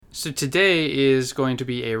So today is going to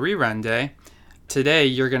be a rerun day. Today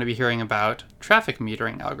you're going to be hearing about traffic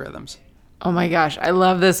metering algorithms. Oh my gosh, I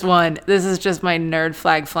love this one. This is just my nerd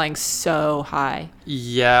flag flying so high.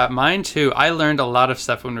 Yeah, mine too. I learned a lot of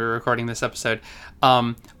stuff when we were recording this episode.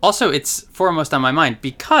 Also, it's foremost on my mind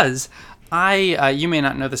because you may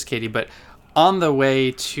not know this, Katie, but on the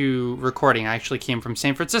way to recording, I actually came from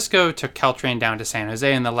San Francisco, took Caltrain down to San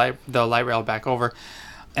Jose, and the light rail back over.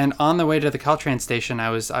 And on the way to the Caltrain station, I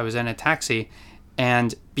was in a taxi,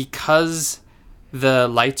 and because the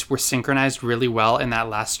lights were synchronized really well in that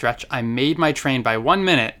last stretch, I made my train by 1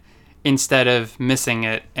 minute instead of missing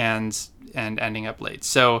it and ending up late.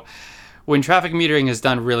 So when traffic metering is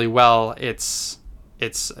done really well, it's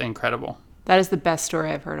incredible. That is the best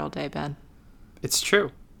story I've heard all day, Ben. It's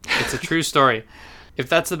true. It's a true story. If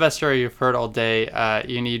that's the best story you've heard all day,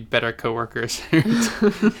 you need better coworkers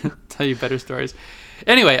to tell you better stories.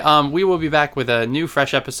 Anyway, we will be back with a new,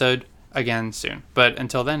 fresh episode again soon. But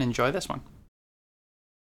until then, enjoy this one.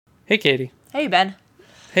 Hey, Katie. Hey, Ben.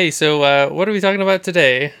 Hey, so what are we talking about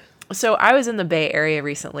today? So I was in the Bay Area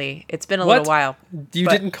recently. It's been a little while. You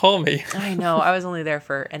didn't call me. I know. I was only there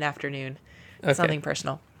for an afternoon. Okay. Something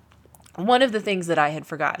personal. One of the things that I had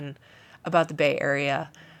forgotten about the Bay Area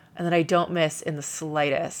and that I don't miss in the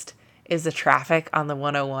slightest is the traffic on the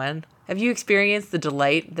 101. Have you experienced the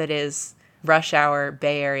delight that is rush hour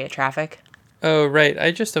Bay Area traffic? Oh, right.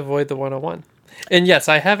 I just avoid the 101. And yes,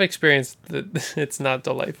 I have experienced that it's not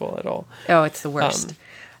delightful at all. Oh, it's the worst.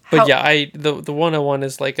 But the 101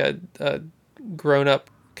 is like a grown-up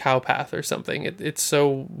cow path or something. It's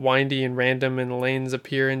so windy and random, and lanes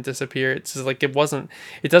appear and disappear. It's just like it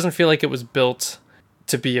doesn't feel like it was built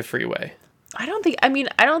to be a freeway. I don't think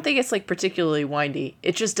it's like particularly windy.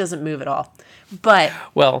 It just doesn't move at all. But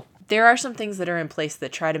there are some things that are in place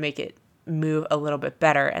that try to make it move a little bit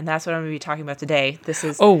better, and that's what I'm going to be talking about today. This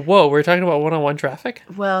is we're talking about one-on-one traffic?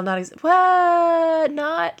 Well,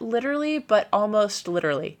 not literally, but almost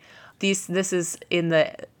literally. This is in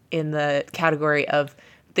the category of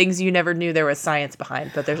things you never knew there was science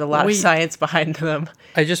behind, but there's a lot of science behind them.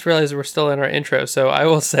 I just realized we're still in our intro, so I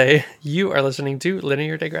will say you are listening to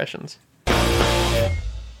Linear Digressions.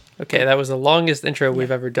 Okay, that was the longest intro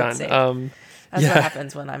we've ever done. That's what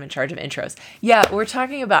happens when I'm in charge of intros. Yeah, we're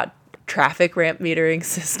talking about traffic ramp metering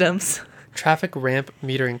systems. Traffic ramp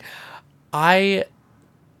metering.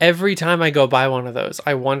 Every time I go by one of those,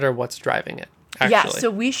 I wonder what's driving it. Actually. Yeah,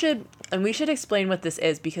 so we should explain what this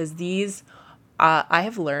is, because these,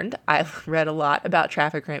 I've read a lot about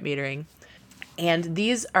traffic ramp metering, and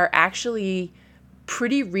these are actually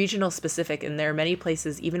pretty regional specific, and there are many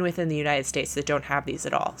places, even within the United States, that don't have these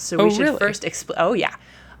at all. So we should first explain. Oh, yeah.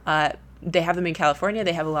 They have them in California.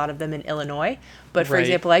 They have a lot of them in Illinois. But for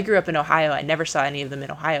example, I grew up in Ohio. I never saw any of them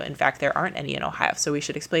in Ohio. In fact, there aren't any in Ohio. So we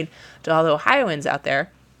should explain to all the Ohioans out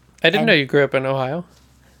there. I didn't know you grew up in Ohio.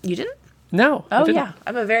 You didn't? No. Oh, yeah.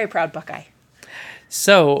 I'm a very proud Buckeye.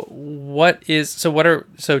 So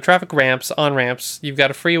traffic ramps, on-ramps, you've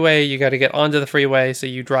got a freeway, you got to get onto the freeway, so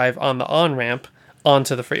you drive on the on-ramp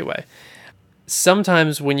onto the freeway.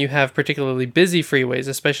 Sometimes when you have particularly busy freeways,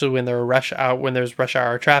 especially when there's rush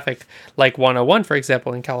hour traffic, like 101, for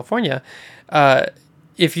example, in California,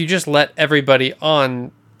 if you just let everybody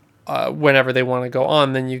on whenever they want to go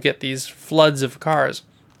on, then you get these floods of cars.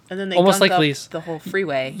 And then they almost like the whole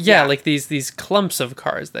freeway. Yeah, like these clumps of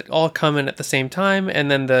cars that all come in at the same time, and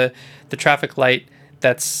then the traffic light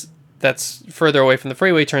that's further away from the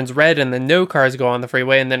freeway turns red, and then no cars go on the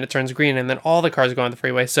freeway, and then it turns green, and then all the cars go on the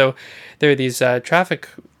freeway. So there are these traffic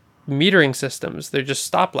metering systems. They're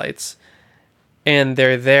just stoplights, and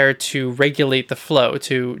they're there to regulate the flow,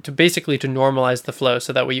 to basically to normalize the flow,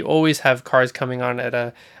 so that way you always have cars coming on at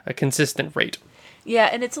a consistent rate. Yeah,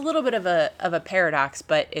 and it's a little bit of a paradox,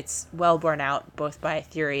 but it's well borne out both by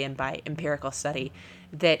theory and by empirical study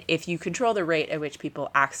that if you control the rate at which people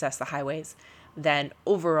access the highways, then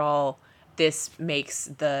overall this makes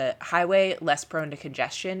the highway less prone to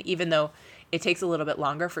congestion, even though it takes a little bit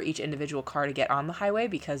longer for each individual car to get on the highway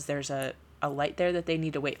because there's a light there that they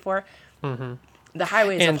need to wait for. Mm-hmm. The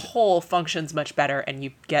highway as a whole functions much better, and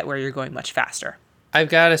you get where you're going much faster. I've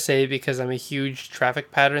got to say, because I'm a huge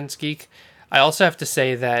traffic patterns geek, I also have to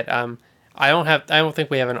say that I don't think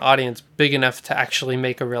we have an audience big enough to actually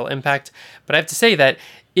make a real impact. But I have to say that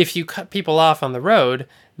if you cut people off on the road,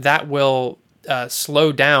 that will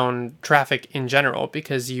slow down traffic in general,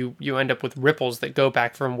 because you end up with ripples that go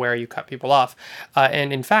back from where you cut people off.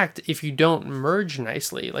 And in fact, if you don't merge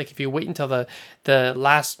nicely, like if you wait until the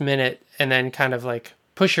last minute and then kind of like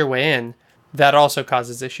push your way in, that also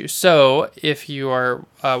causes issues. So if you are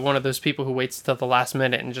one of those people who waits till the last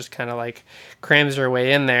minute and just kind of like crams their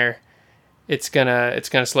way in there, it's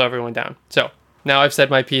gonna slow everyone down. So now I've said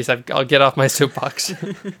my piece. I'll get off my soapbox.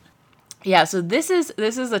 Yeah, so this is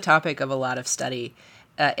the topic of a lot of study,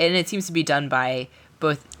 and it seems to be done by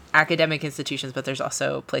both academic institutions, but there's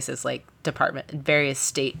also places like various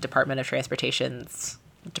state departments of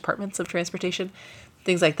transportation,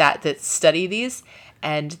 things like that study these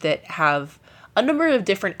and that have a number of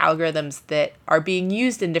different algorithms that are being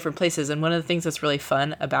used in different places. And one of the things that's really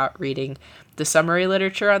fun about reading the summary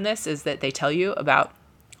literature on this is that they tell you about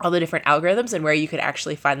all the different algorithms and where you could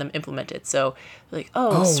actually find them implemented. So like,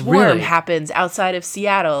 Swarm really? happens outside of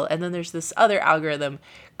Seattle. And then there's this other algorithm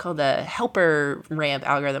called the helper ramp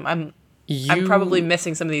algorithm. I'm probably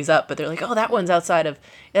messing some of these up, but they're like,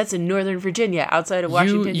 that's in Northern Virginia, outside of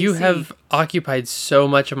Washington, You D.C. have occupied so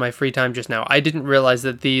much of my free time just now. I didn't realize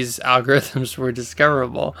that these algorithms were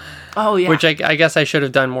discoverable. Oh, yeah. Which I guess I should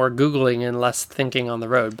have done more Googling and less thinking on the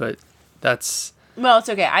road, but that's... Well, it's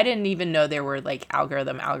okay. I didn't even know there were like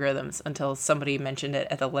algorithms until somebody mentioned it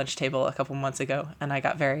at the lunch table a couple months ago, and I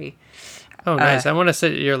got very... Oh, nice. I want to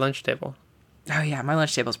sit at your lunch table. Oh, yeah. My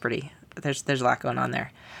lunch table's pretty... There's a lot going on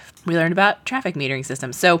there. We learned about traffic metering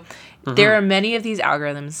systems. So there are many of these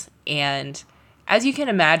algorithms, and as you can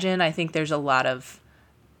imagine, I think there's a lot of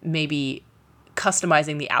maybe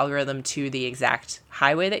customizing the algorithm to the exact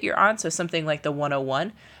highway that you're on. So something like the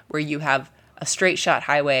 101, where you have a straight shot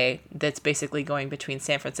highway that's basically going between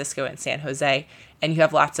San Francisco and San Jose, and you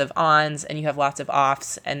have lots of ons and you have lots of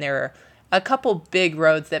offs, and there are a couple big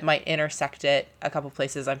roads that might intersect it. A couple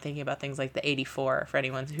places. I'm thinking about things like the 84 for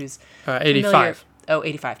anyone who's 85. Oh,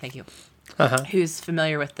 85, thank you. Who's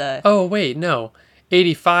familiar with the... Oh, wait, no.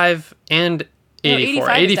 85 and 84.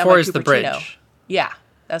 No, 84 is the bridge. Yeah,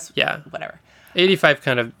 that's... Yeah. Whatever. 85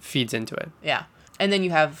 kind of feeds into it. Yeah. And then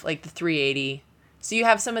you have, like, the 380. So you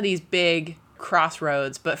have some of these big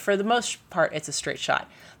crossroads, but for the most part, it's a straight shot.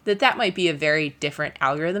 That might be a very different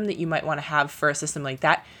algorithm that you might want to have for a system like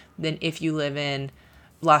that than if you live in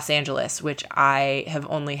Los Angeles, which I have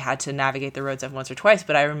only had to navigate the roads of once or twice,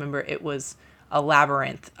 but I remember it was a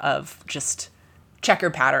labyrinth of just checker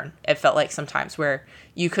pattern. It felt like sometimes where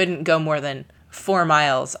you couldn't go more than 4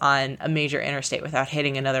 miles on a major interstate without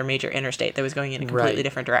hitting another major interstate that was going in a completely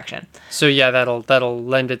different direction. So yeah, that'll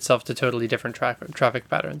lend itself to totally different traffic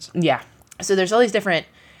patterns. Yeah. So there's all these different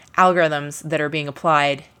algorithms that are being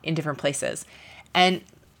applied in different places. And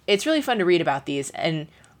it's really fun to read about these. And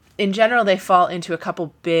in general, they fall into a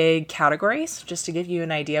couple big categories, just to give you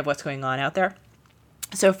an idea of what's going on out there.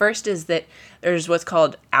 So first is that there's what's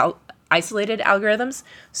called isolated algorithms.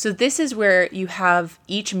 So this is where you have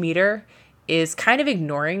each meter is kind of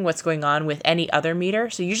ignoring what's going on with any other meter.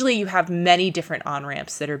 So usually you have many different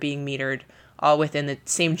on-ramps that are being metered all within the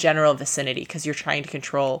same general vicinity because you're trying to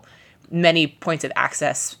control many points of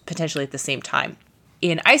access potentially at the same time.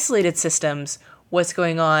 In isolated systems, what's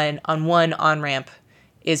going on one on-ramp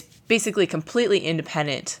is basically completely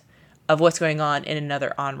independent of what's going on in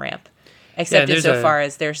another on-ramp. Except insofar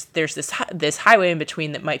as there's this highway in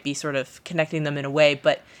between that might be sort of connecting them in a way.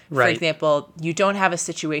 But, for example, you don't have a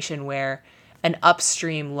situation where an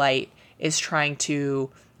upstream light is trying to,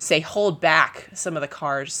 say, hold back some of the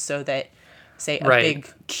cars so that, say, a big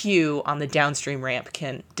queue on the downstream ramp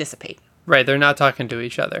can dissipate. Right, they're not talking to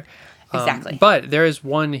each other. Exactly. But there is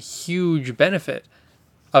one huge benefit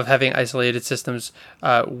of having isolated systems,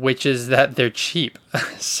 which is that they're cheap.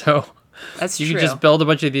 So... That's you true. can just build a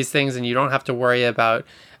bunch of these things and you don't have to worry about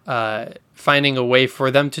finding a way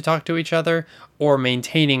for them to talk to each other or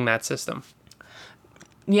maintaining that system.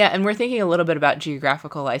 Yeah, and we're thinking a little bit about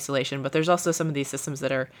geographical isolation, but there's also some of these systems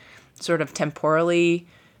that are sort of temporally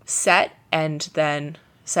set and then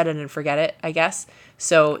set it and forget it, I guess.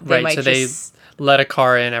 So they might they let a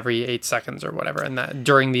car in every 8 seconds or whatever, and that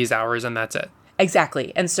during these hours, and that's it.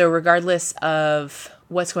 Exactly. And so regardless of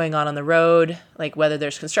what's going on the road, like whether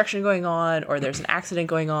there's construction going on or there's an accident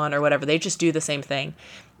going on or whatever, they just do the same thing.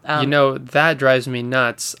 That drives me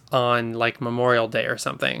nuts on like Memorial Day or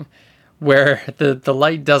something, where the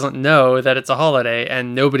light doesn't know that it's a holiday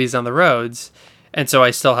and nobody's on the roads, and so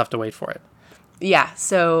I still have to wait for it. Yeah,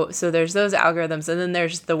 so there's those algorithms, and then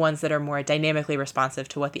there's the ones that are more dynamically responsive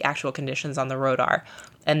to what the actual conditions on the road are,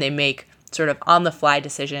 and they make sort of on-the-fly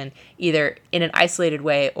decision either in an isolated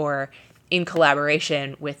way or in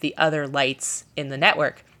collaboration with the other lights in the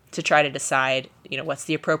network to try to decide, what's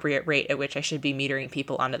the appropriate rate at which I should be metering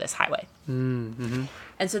people onto this highway. Mm-hmm.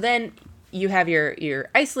 And so then you have your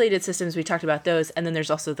isolated systems. We talked about those. And then there's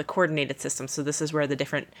also the coordinated systems. So this is where the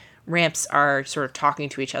different ramps are sort of talking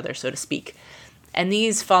to each other, so to speak. And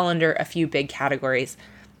these fall under a few big categories.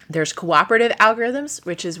 There's cooperative algorithms,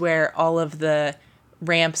 which is where all of the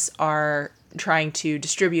ramps are trying to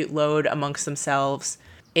distribute load amongst themselves.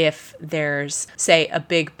 If there's, say, a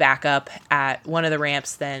big backup at one of the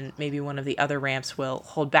ramps, then maybe one of the other ramps will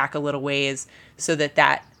hold back a little ways so that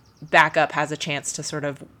that backup has a chance to sort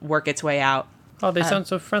of work its way out. Oh, they sound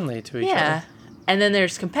so friendly to each other. Yeah. And then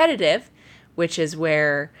there's competitive, which is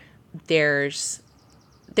where there's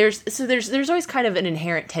always kind of an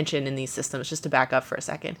inherent tension in these systems, just to back up for a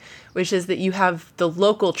second, which is that you have the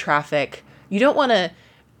local traffic. You don't want to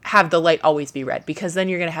have the light always be red, because then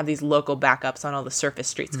you're going to have these local backups on all the surface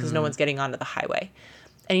streets because no one's getting onto the highway.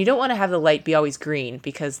 And you don't want to have the light be always green,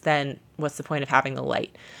 because then what's the point of having the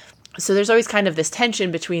light? So there's always kind of this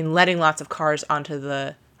tension between letting lots of cars onto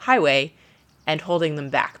the highway and holding them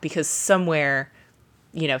back, because somewhere,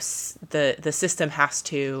 the system has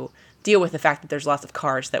to deal with the fact that there's lots of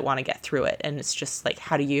cars that want to get through it. And it's just like,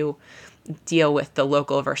 how do you deal with the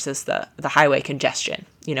local versus the highway congestion?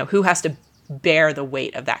 Who has to bear the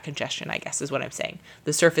weight of that congestion, I guess is what I'm saying.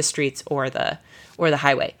 The surface streets or the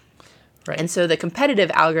highway. Right. And so the competitive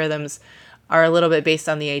algorithms are a little bit based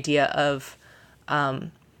on the idea of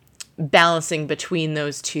balancing between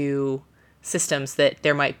those two systems, that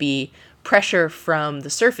there might be pressure from the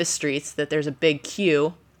surface streets, that there's a big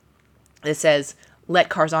queue that says, let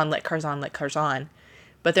cars on, let cars on, let cars on.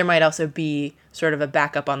 But there might also be sort of a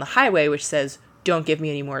backup on the highway, which says, don't give me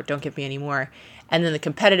any more, don't give me any more. And then the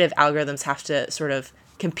competitive algorithms have to sort of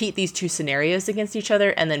compete these two scenarios against each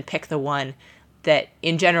other and then pick the one that,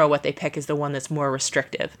 in general, what they pick is the one that's more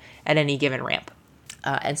restrictive at any given ramp.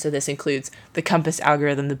 And so this includes the compass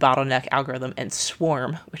algorithm, the bottleneck algorithm, and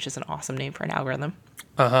swarm, which is an awesome name for an algorithm.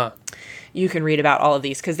 Uh-huh. You can read about all of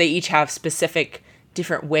these because they each have specific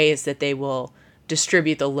different ways that they will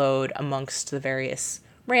distribute the load amongst the various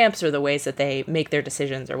ramps, or the ways that they make their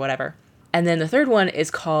decisions or whatever. And then the third one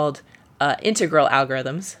is called integral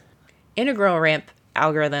algorithms. Integral ramp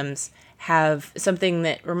algorithms have something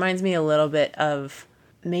that reminds me a little bit of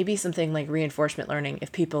maybe something like reinforcement learning,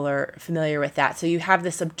 if people are familiar with that. So you have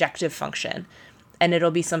this objective function, and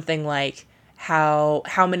it'll be something like how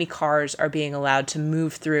many cars are being allowed to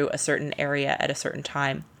move through a certain area at a certain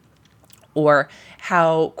time, or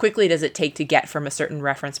how quickly does it take to get from a certain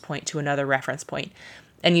reference point to another reference point.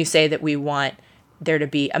 And you say that we want there to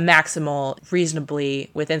be a maximal,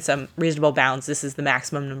 reasonably, within some reasonable bounds, this is the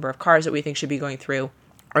maximum number of cars that we think should be going through,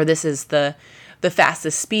 or this is the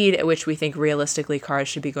fastest speed at which we think realistically cars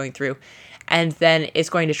should be going through. And then it's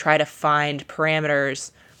going to try to find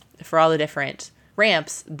parameters for all the different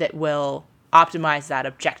ramps that will optimize that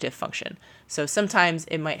objective function. So sometimes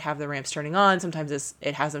it might have the ramps turning on, sometimes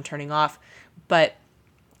it has them turning off, but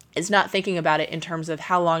it's not thinking about it in terms of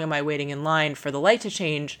how long am I waiting in line for the light to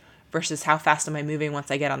change versus how fast am I moving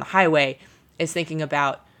once I get on the highway. Is thinking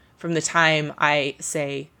about from the time I,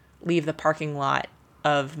 say, leave the parking lot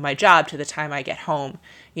of my job to the time I get home,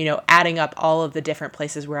 adding up all of the different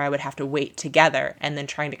places where I would have to wait together and then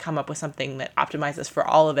trying to come up with something that optimizes for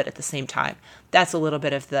all of it at the same time. That's a little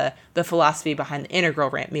bit of the philosophy behind the integral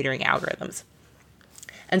ramp metering algorithms.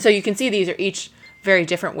 And so you can see these are each very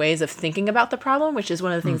different ways of thinking about the problem, which is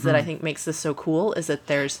one of the things that I think makes this so cool, is that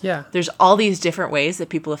there's all these different ways that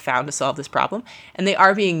people have found to solve this problem, and they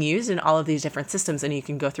are being used in all of these different systems. And you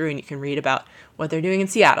can go through and you can read about what they're doing in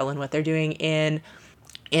Seattle and what they're doing in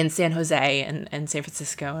San Jose and San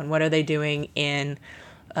Francisco, and what are they doing in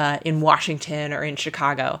Washington or in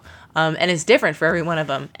Chicago. And it's different for every one of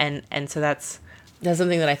them. And so that's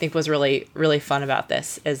something that I think was really, really fun about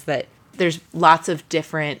this, is that there's lots of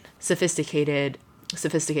different sophisticated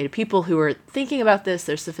people who are thinking about this.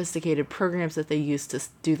 There's sophisticated programs that they use to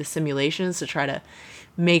do the simulations to try to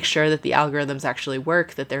make sure that the algorithms actually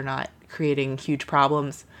work, that they're not creating huge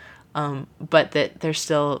problems, but that there's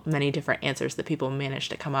still many different answers that people manage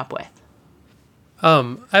to come up with.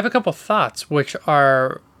 I have a couple thoughts, which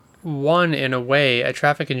are, one, in a way, a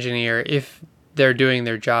traffic engineer, if they're doing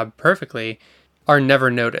their job perfectly, are never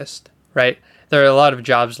noticed, right? There are a lot of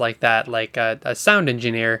jobs like that, like a sound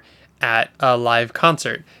engineer at a live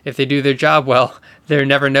concert. If they do their job well, they're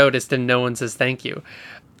never noticed and no one says thank you.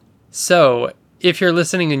 So if you're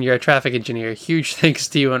listening and you're a traffic engineer, huge thanks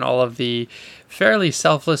to you and all of the fairly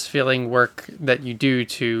selfless feeling work that you do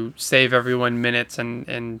to save everyone minutes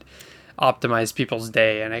and optimize people's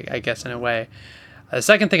day, and I guess in a way. The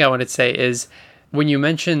second thing I wanted to say is, when you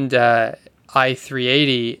mentioned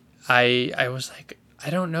I-380, I was like, I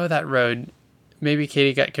don't know that road. Maybe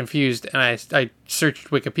Katie got confused, and I searched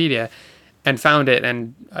Wikipedia, and found it,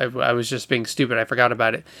 and I was just being stupid. I forgot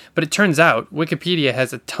about it. But it turns out Wikipedia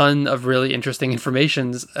has a ton of really interesting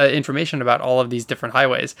information about all of these different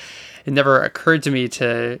highways. It never occurred to me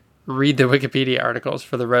to read the Wikipedia articles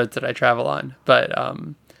for the roads that I travel on. But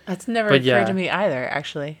that's never occurred to me either,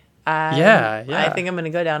 actually. Yeah. I think I'm going to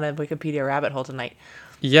go down a Wikipedia rabbit hole tonight.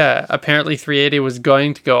 Yeah, apparently 380 was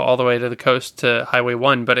going to go all the way to the coast to Highway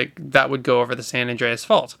 1, but that would go over the San Andreas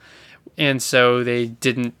Fault. And so they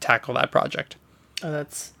didn't tackle that project. Oh,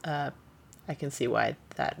 that's... I can see why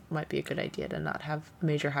that might be a good idea to not have a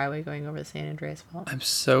major highway going over the San Andreas Fault. I'm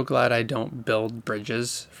so glad I don't build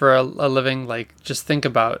bridges for a living. Like, just think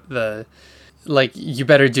about you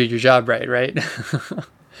better do your job right?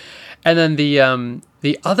 And then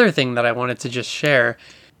the other thing that I wanted to just share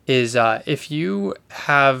is if you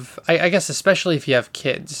have, I guess especially if you have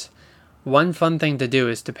kids, one fun thing to do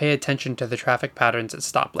is to pay attention to the traffic patterns at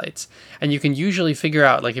stoplights. And you can usually figure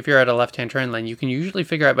out, like if you're at a left-hand turn lane, you can usually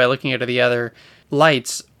figure out by looking at the other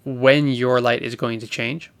lights when your light is going to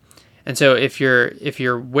change. And so if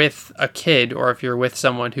you're with a kid, or if you're with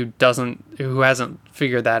someone who hasn't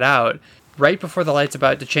figured that out, right before the light's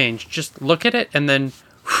about to change, just look at it and then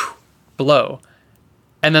blow.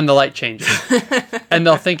 And then the light changes. And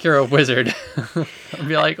they'll think you're a wizard. They'll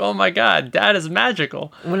be like, oh my God, that is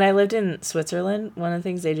magical. When I lived in Switzerland, one of the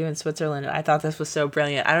things they do in Switzerland, I thought this was so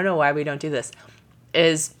brilliant. I don't know why we don't do this.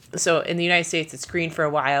 So in the United States, it's green for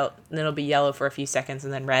a while, and then it'll be yellow for a few seconds,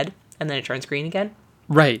 and then red, and then it turns green again.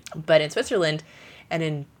 Right. But in Switzerland, and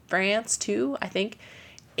in France too, I think,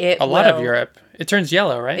 a lot of Europe, it turns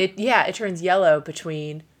yellow, right? It turns yellow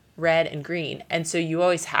between red and green. And so you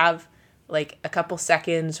always have like a couple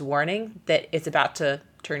seconds warning that it's about to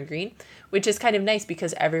turn green, which is kind of nice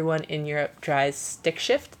because everyone in Europe drives stick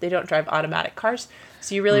shift. They don't drive automatic cars.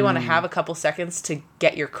 So you really want to have a couple seconds to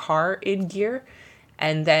get your car in gear.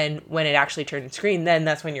 And then when it actually turns green, then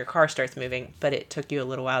that's when your car starts moving. But it took you a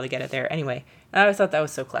little while to get it there anyway. And I always thought that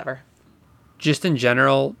was so clever. Just in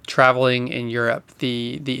general, traveling in Europe,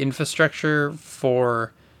 the infrastructure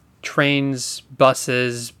for trains,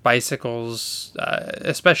 buses, bicycles,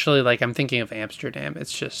 especially like I'm thinking of Amsterdam,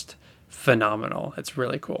 it's just phenomenal. It's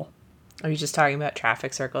really cool. Are you just talking about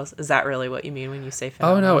traffic circles? Is that really what you mean when you say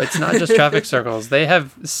phenomenal? Oh no, it's not just traffic circles. They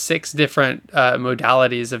have 6 different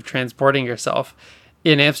modalities of transporting yourself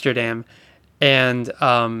in Amsterdam, and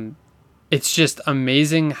it's just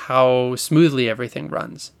amazing how smoothly everything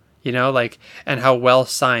runs. And how well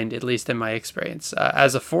signed, at least in my experience,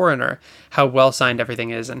 as a foreigner, how well signed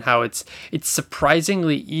everything is, and how it's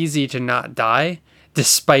surprisingly easy to not die,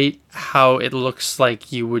 despite how it looks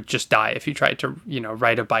like you would just die if you tried to,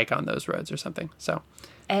 ride a bike on those roads or something. So,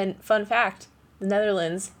 and fun fact, the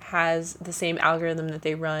Netherlands has the same algorithm that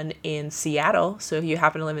they run in Seattle. So if you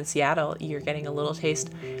happen to live in Seattle, you're getting a little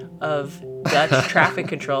taste of Dutch traffic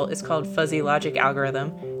control. It's called fuzzy logic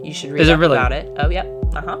algorithm. You should read up about it. Oh, yep.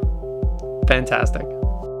 Uh-huh. Fantastic.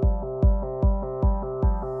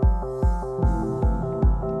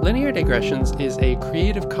 Linear Digressions is a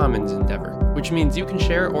Creative Commons endeavor, which means you can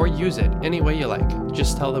share or use it any way you like.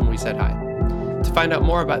 Just tell them we said hi. To find out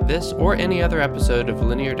more about this or any other episode of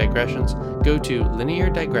Linear Digressions, go to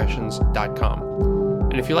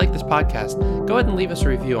lineardigressions.com. And if you like this podcast, go ahead and leave us a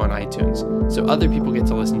review on iTunes so other people get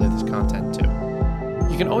to listen to this content too.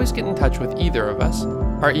 You can always get in touch with either of us.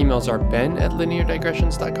 Our emails are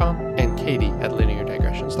ben@lineardigressions.com and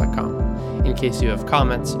katie@lineardigressions.com in case you have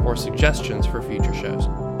comments or suggestions for future shows.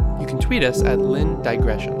 You can tweet us at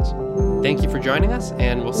lindigressions. Thank you for joining us,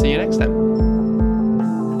 and we'll see you next time.